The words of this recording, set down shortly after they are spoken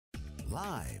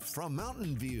Live from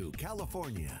Mountain View,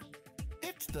 California,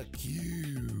 it's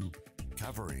theCUBE,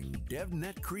 covering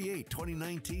DevNet Create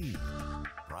 2019.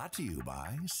 Brought to you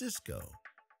by Cisco.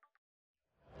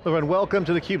 Hello and welcome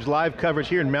to theCUBE's live coverage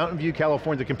here in Mountain View,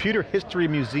 California, the Computer History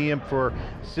Museum for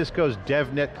Cisco's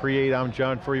DevNet Create. I'm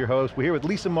John Furrier, your host. We're here with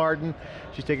Lisa Martin.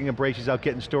 She's taking a break, she's out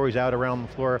getting stories out around the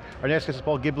floor. Our next guest is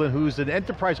Paul Giblin, who's an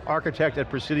enterprise architect at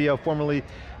Presidio, formerly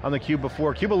on theCUBE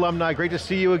before. CUBE alumni, great to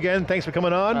see you again. Thanks for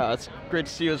coming on. It's great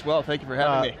to see you as well. Thank you for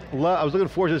having me. I was looking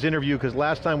forward to this interview because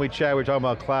last time we chatted, we were talking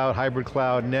about cloud, hybrid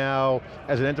cloud. Now,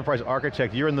 as an enterprise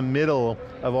architect, you're in the middle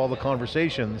of all the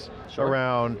conversations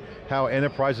around how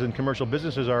enterprises and commercial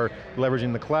businesses are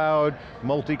leveraging the cloud,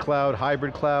 multi-cloud,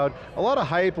 hybrid cloud. A lot of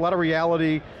hype, a lot of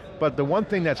reality, but the one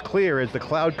thing that's clear is the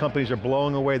cloud companies are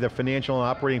blowing away their financial and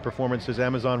operating performances.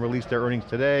 Amazon released their earnings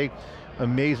today.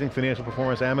 Amazing financial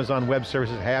performance. Amazon Web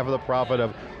Services, half of the profit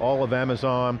of all of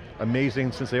Amazon.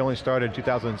 Amazing since they only started in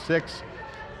 2006.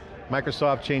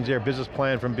 Microsoft changed their business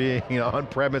plan from being an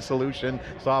on-premise solution,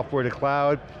 software to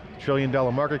cloud, $1 trillion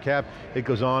market cap. It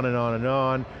goes on and on and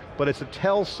on. But it's a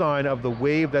tell sign of the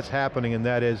wave that's happening, and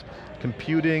that is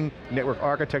computing, network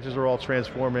architectures are all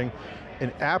transforming.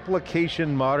 An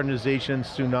application modernization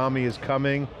tsunami is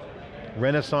coming.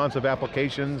 Renaissance of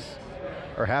applications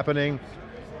are happening.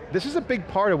 This is a big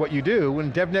part of what you do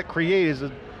when DevNet Create is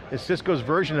Cisco's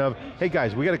version of, hey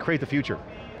guys, we got to create the future.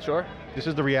 Sure. This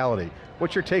is the reality.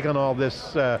 What's your take on all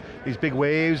this, these big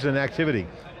waves and activity?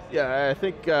 Yeah, I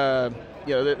think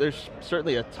there's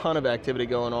certainly a ton of activity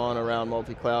going on around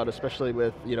multi-cloud, especially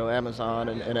with Amazon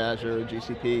and Azure and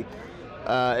GCP.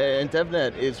 And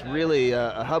DevNet is really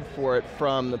a hub for it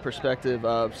from the perspective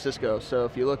of Cisco. So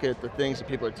if you look at the things that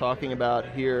people are talking about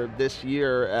here this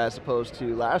year as opposed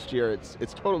to last year,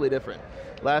 it's totally different.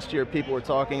 Last year people were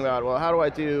talking about, well, how do I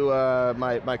do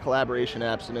my collaboration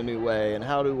apps in a new way, and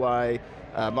how do I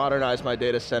modernize my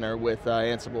data center with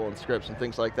Ansible and scripts and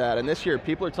things like that. And this year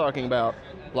people are talking about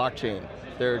blockchain.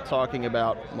 They're talking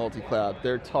about multi-cloud.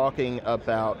 They're talking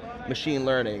about machine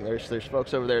learning. There's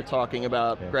folks over there talking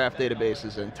about graph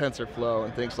databases and TensorFlow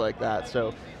and things like that.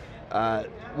 So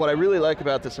what I really like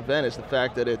about this event is the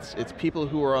fact that it's people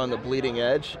who are on the bleeding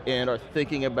edge and are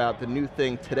thinking about the new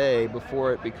thing today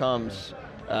before it becomes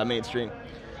mainstream.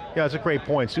 Yeah, that's a great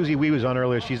point. Susie Wee was on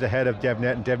earlier, she's the head of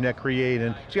DevNet and DevNet Create,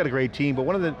 and she's got a great team, but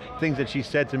one of the things that she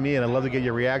said to me, and I'd love to get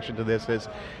your reaction to this, is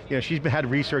she's had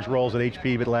research roles at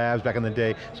HP, but labs back in the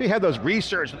day, so you had those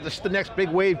research, this is the next big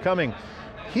wave coming.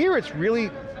 Here it's really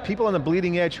people on the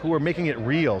bleeding edge who are making it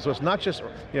real, so it's not just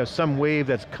some wave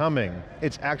that's coming,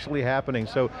 it's actually happening.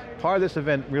 So part of this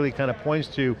event really kind of points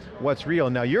to what's real.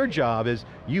 Now your job is,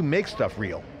 you make stuff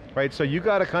real. Right, so you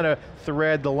got to kind of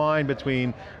thread the line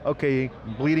between, okay,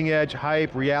 bleeding edge,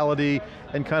 hype, reality,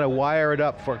 and kind of wire it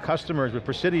up for customers with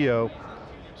Presidio.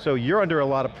 So you're under a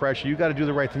lot of pressure, you got to do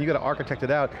the right thing, you got to architect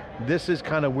it out. This is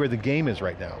kind of where the game is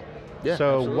right now. Yeah,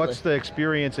 so absolutely. What's the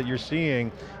experience that you're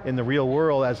seeing in the real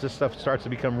world as this stuff starts to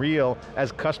become real,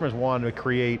 as customers want to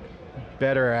create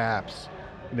better apps,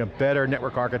 better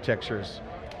network architectures?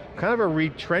 Kind of a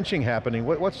retrenching happening.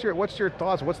 What's your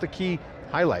thoughts? What's the key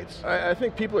highlights? I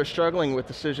think people are struggling with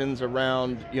decisions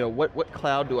around, what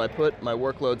cloud do I put my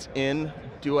workloads in?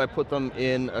 Do I put them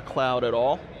in a cloud at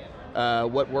all?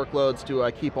 What workloads do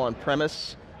I keep on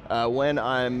premise? When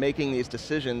I'm making these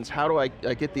decisions, how do I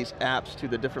get these apps to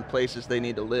the different places they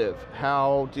need to live?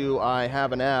 How do I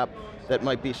have an app that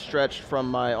might be stretched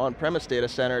from my on-premise data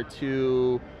center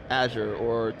to Azure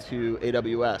or to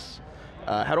AWS?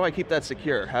 How do I keep that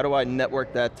secure? How do I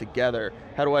network that together?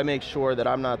 How do I make sure that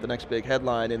I'm not the next big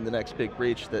headline in the next big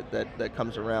breach that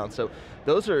comes around? So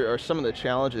those are some of the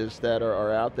challenges that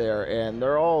are out there, and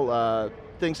they're all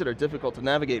things that are difficult to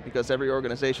navigate because every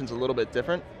organization's a little bit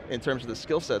different in terms of the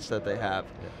skill sets that they have.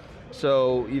 Yeah.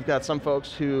 So you've got some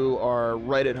folks who are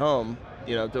right at home,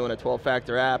 doing a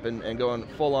 12-factor app and going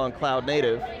full-on cloud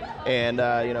native, and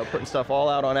putting stuff all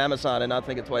out on Amazon and not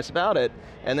thinking twice about it.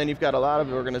 And then you've got a lot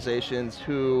of organizations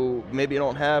who maybe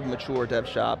don't have mature dev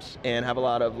shops and have a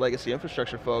lot of legacy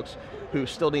infrastructure folks who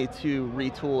still need to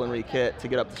retool and rekit to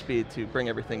get up to speed to bring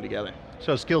everything together.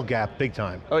 So skill gap, big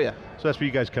time. Oh yeah. So that's where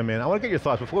you guys come in. I want to get your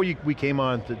thoughts. Before we came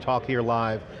on to talk here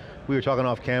live, we were talking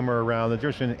off camera around the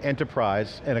difference between an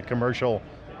enterprise and a commercial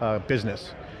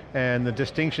business, and the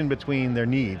distinction between their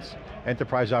needs.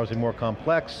 Enterprise is obviously more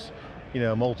complex,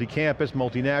 multi-campus,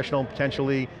 multinational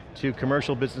potentially, to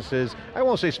commercial businesses. I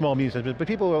won't say small, medium, but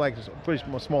people who are like pretty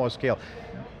smaller scale.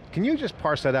 Can you just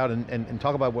parse that out and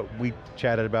talk about what we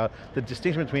chatted about, the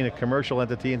distinction between a commercial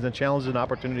entity and the challenges and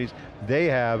opportunities they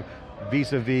have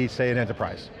vis-a-vis, say, an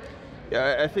enterprise?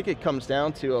 Yeah, I think it comes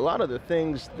down to a lot of the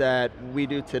things that we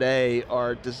do today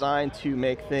are designed to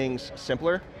make things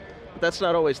simpler, but that's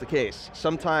not always the case.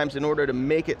 Sometimes in order to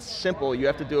make it simple, you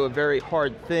have to do a very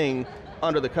hard thing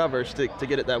under the covers to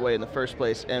get it that way in the first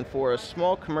place. And for a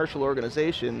small commercial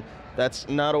organization, that's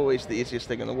not always the easiest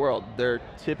thing in the world. They're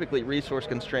typically resource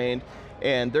constrained,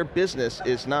 and their business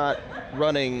is not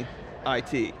running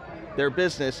IT. Their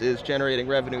business is generating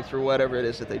revenue through whatever it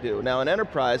is that they do. Now an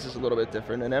enterprise is a little bit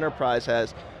different. An enterprise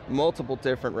has multiple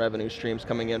different revenue streams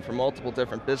coming in from multiple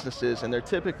different businesses, and they're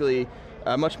typically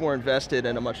much more invested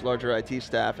in a much larger IT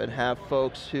staff and have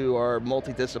folks who are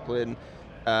multidisciplined,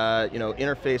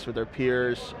 interface with their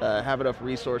peers, have enough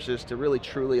resources to really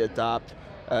truly adopt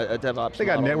a DevOps. They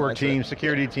got network teams,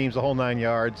 security teams, the whole 9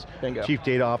 yards, Bingo. chief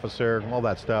data officer, all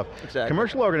that stuff. Exactly.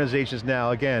 Commercial organizations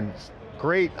now, again,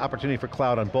 great opportunity for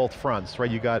cloud on both fronts, right?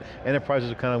 You got enterprises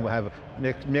who kind of have a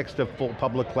mix of full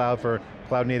public cloud for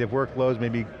cloud native workloads,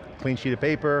 maybe clean sheet of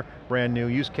paper, brand new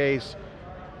use case,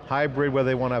 hybrid where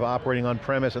they want to have operating on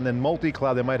premise, and then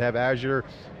multi-cloud, they might have Azure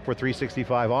for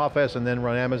 365 Office and then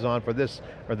run Amazon for this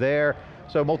or there.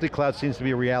 So multi-cloud seems to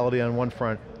be a reality on one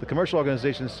front. The commercial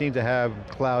organizations seem to have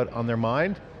cloud on their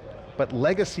mind, but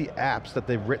legacy apps that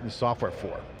they've written software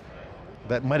for,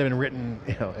 that might have been written,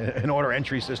 an order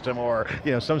entry system or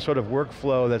some sort of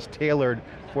workflow that's tailored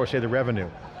for, say, the revenue.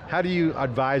 How do you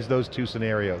advise those two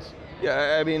scenarios?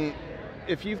 Yeah, I mean,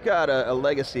 if you've got a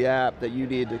legacy app that you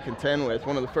need to contend with,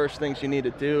 one of the first things you need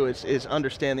to do is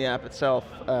understand the app itself.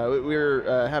 We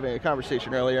were having a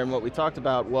conversation earlier, and what we talked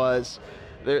about was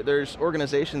there's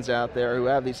organizations out there who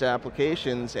have these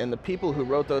applications, and the people who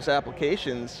wrote those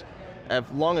applications have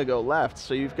long ago left.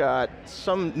 So you've got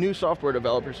some new software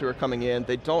developers who are coming in,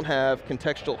 they don't have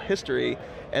contextual history,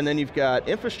 and then you've got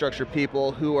infrastructure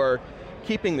people who are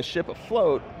keeping the ship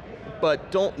afloat,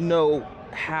 but don't know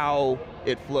how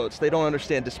it floats. They don't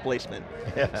understand displacement.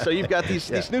 Yeah. So you've got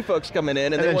these new folks coming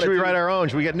in, and then should we write our own?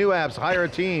 Should we get new apps, hire a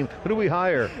team? Who do we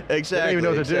hire? Exactly, they don't even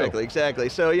know what to do. Exactly.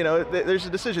 So there's a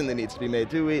decision that needs to be made.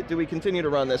 Do we continue to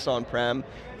run this on-prem?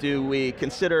 Do we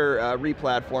consider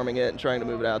re-platforming it and trying to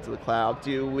move it out to the cloud?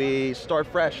 Do we start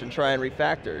fresh and try and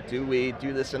refactor? Do we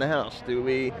do this in-house? Do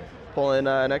we pull in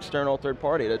an external third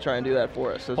party to try and do that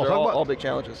for us? Those are all big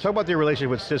challenges. Talk about your relationship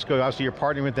with Cisco. Obviously you're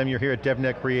partnering with them, you're here at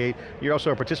DevNet Create. You're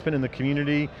also a participant in the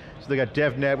community. So they got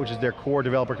DevNet, which is their core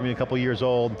developer community, a couple years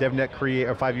old. DevNet Create,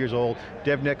 or 5 years old.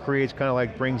 DevNet Create's kind of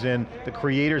like brings in the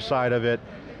creator side of it.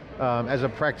 As a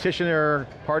practitioner,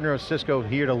 partner of Cisco,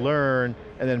 here to learn,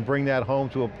 and then bring that home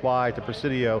to apply to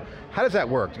Presidio. How does that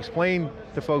work? Explain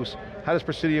to folks, how does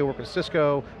Presidio work with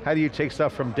Cisco? How do you take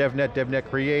stuff from DevNet, DevNet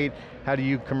Create? How do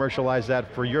you commercialize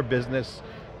that for your business?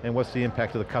 And what's the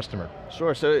impact to the customer?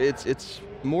 Sure, so it's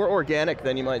more organic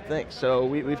than you might think. So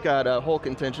we've got a whole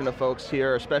contingent of folks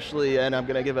here, especially, and I'm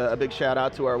going to give a big shout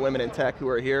out to our women in tech who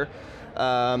are here.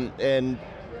 And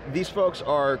these folks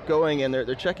are going and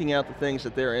they're checking out the things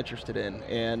that they're interested in.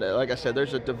 And like I said,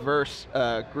 there's a diverse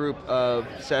group of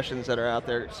sessions that are out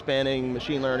there spanning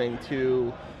machine learning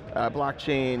to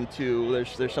blockchain to,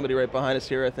 there's somebody right behind us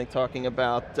here, I think, talking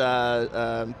about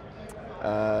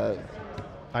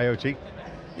IoT?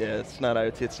 Yeah, it's not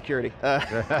IoT, it's security.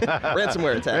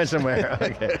 Ransomware attacks. Ransomware,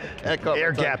 okay.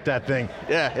 Air gap that thing.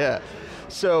 Yeah.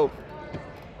 So,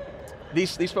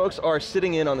 these folks are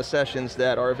sitting in on the sessions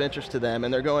that are of interest to them,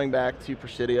 and they're going back to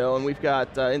Presidio, and we've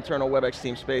got internal WebEx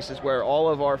team spaces where all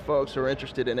of our folks who are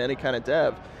interested in any kind of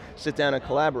dev sit down and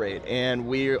collaborate. And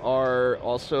we are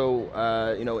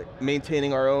also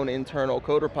maintaining our own internal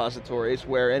code repositories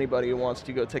where anybody who wants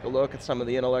to go take a look at some of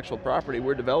the intellectual property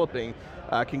we're developing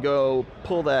can go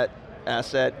pull that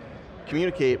asset,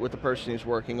 communicate with the person who's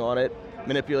working on it,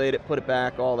 manipulate it, put it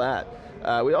back, all that.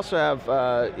 We also have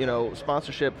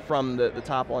sponsorship from the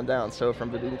top on down, so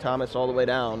from Vadu Thomas all the way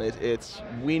down.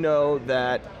 We know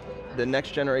that the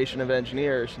next generation of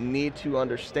engineers need to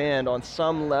understand on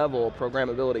some level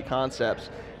programmability concepts,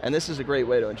 and this is a great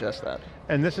way to ingest that.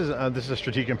 And this is a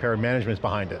strategic imperative, management's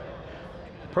behind it.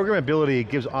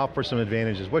 Programmability offers some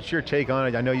advantages. What's your take on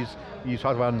it? I know you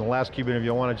talked about it in the last CUBE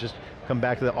interview. I want to just come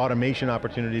back to the automation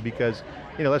opportunity because,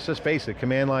 let's just face it,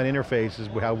 command line interface is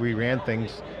how we ran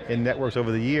things in networks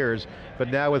over the years, but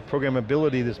now with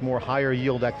programmability, there's more higher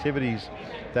yield activities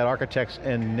that architects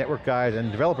and network guys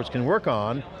and developers can work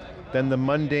on than the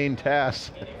mundane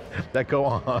tasks that go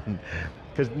on.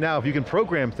 Because now if you can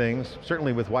program things,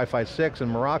 certainly with Wi-Fi 6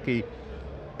 and Meraki,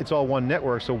 it's all one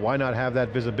network, so why not have that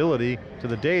visibility to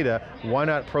the data? Why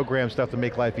not program stuff to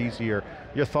make life easier?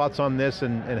 Your thoughts on this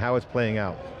and how it's playing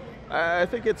out? I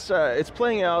think it's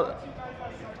playing out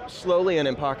Slowly and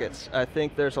in pockets. I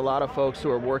think there's a lot of folks who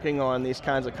are working on these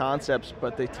kinds of concepts,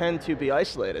 but they tend to be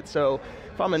isolated. So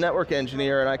if I'm a network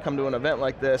engineer and I come to an event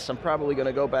like this, I'm probably going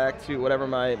to go back to whatever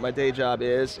my day job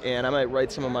is, and I might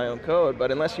write some of my own code,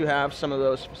 but unless you have some of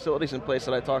those facilities in place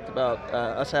that I talked about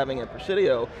us having at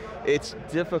Presidio, it's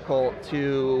difficult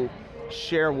to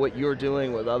share what you're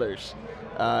doing with others.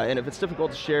 And if it's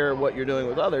difficult to share what you're doing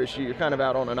with others, you're kind of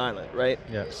out on an island, right?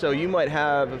 Yeah. So you might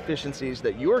have efficiencies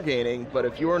that you're gaining, but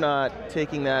if you're not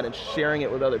taking that and sharing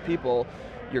it with other people,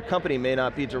 your company may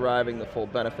not be deriving the full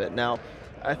benefit. Now,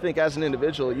 I think as an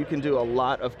individual, you can do a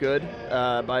lot of good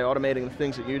by automating the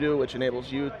things that you do, which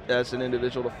enables you as an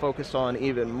individual to focus on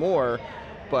even more.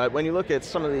 But when you look at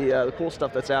some of the cool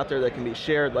stuff that's out there that can be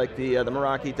shared, like the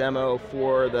Meraki demo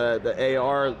for the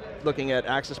AR, looking at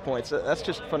access points, that's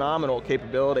just phenomenal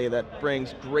capability that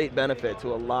brings great benefit to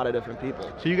a lot of different people.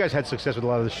 So you guys had success with a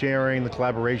lot of the sharing, the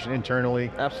collaboration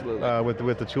internally. Absolutely.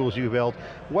 With the tools you built.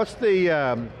 What's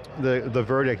the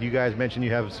verdict? You guys mentioned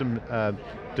you have some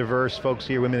diverse folks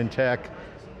here, women in tech.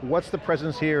 What's the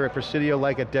presence here at Presidio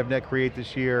like at DevNet Create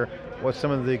this year? What's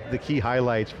some of the key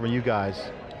highlights from you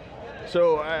guys?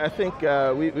 So I think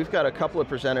we've got a couple of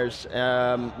presenters.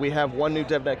 We have one new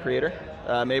DevNet creator,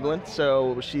 Maybelline.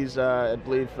 So she's, I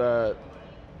believe,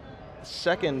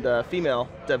 second female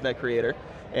DevNet creator,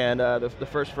 and the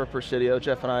first for Presidio.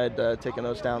 Jeff and I had taken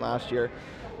those down last year.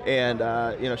 And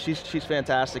you know, she's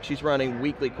fantastic. She's running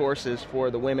weekly courses for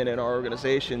the women in our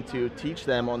organization to teach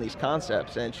them on these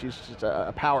concepts, and she's just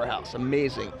a powerhouse,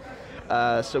 amazing.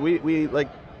 So we like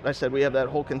I said, we have that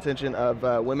whole contingent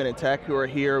of women in tech who are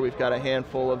here. We've got a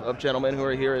handful of gentlemen who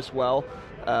are here as well,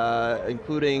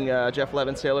 including Jeff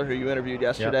Levensaler, who you interviewed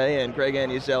yesterday, yep, and Greg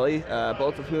Agnezelli,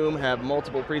 both of whom have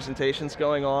multiple presentations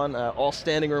going on, all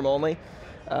standing room only.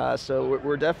 So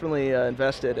we're definitely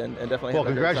invested and definitely. Well,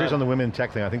 congratulations on the women in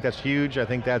tech thing. I think that's huge. I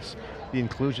think that's the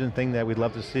inclusion thing that we'd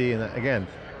love to see. And again,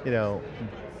 you know,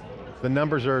 the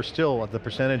numbers are still, the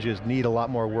percentages need a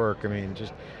lot more work. I mean,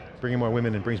 just bringing more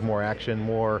women in brings more action,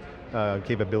 more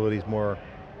capabilities, more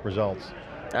results.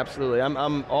 Absolutely,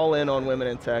 I'm all in on women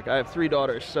in tech. I have 3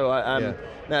 daughters, so I'm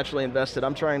naturally invested.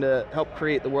 I'm trying to help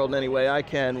create the world in any way I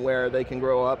can where they can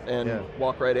grow up and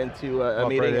walk right into a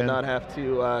meeting and not have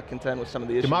to contend with some of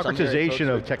the issues. Democratization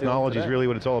of technology is really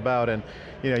what it's all about, and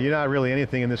you know, you're not really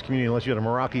anything in this community unless you have a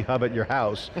Meraki hub at your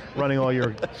house running all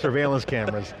your surveillance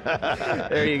cameras.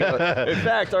 There you go. In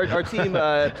fact, our team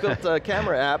built a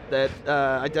camera app that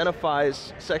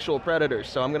identifies sexual predators,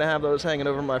 so I'm going to have those hanging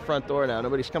over my front door now.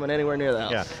 Nobody's coming anywhere near the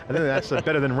house. Yeah, I think that's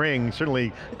better than Ring.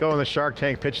 Certainly go on the Shark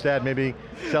Tank, pitch that, maybe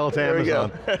sell it to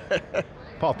Amazon.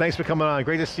 Paul, thanks for coming on.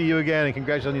 Great to see you again, and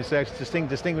congratulations on your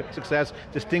distinguished success.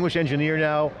 Distinguished engineer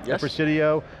now at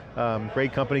Presidio.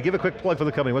 Great company. Give a quick plug for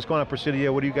the company. What's going on at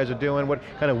Presidio? What are you guys doing? What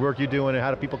kind of work you're doing, and how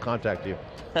do people contact you?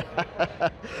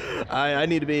 I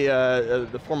need to be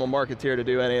the formal marketeer to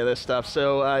do any of this stuff.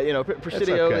 So you know,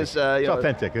 Presidio is it's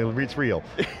authentic. It's real.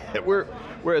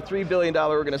 We're a $3 billion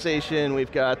organization.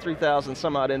 We've got 3,000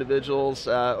 some odd individuals,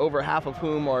 over half of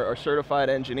whom are certified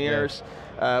engineers.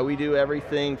 We do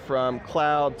everything from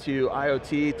cloud to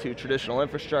IoT to traditional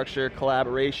infrastructure,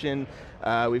 collaboration.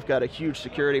 We've got a huge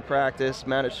security practice,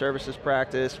 managed services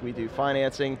practice. We do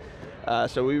financing.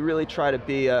 So we really try to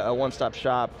be a one-stop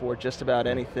shop for just about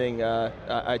anything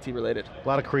IT related. A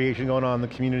lot of creation going on in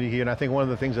the community here, and I think one of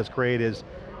the things that's great is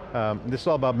this is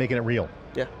all about making it real.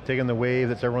 Yeah. Taking the wave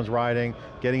that everyone's riding,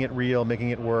 getting it real,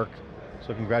 making it work.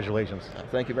 So congratulations.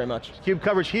 Thank you very much. CUBE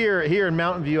coverage here in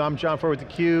Mountain View. I'm John Furrier with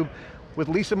theCUBE, with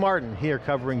Lisa Martin here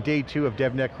covering day 2 of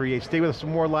DevNet Create. Stay with us for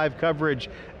more live coverage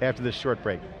after this short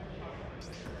break.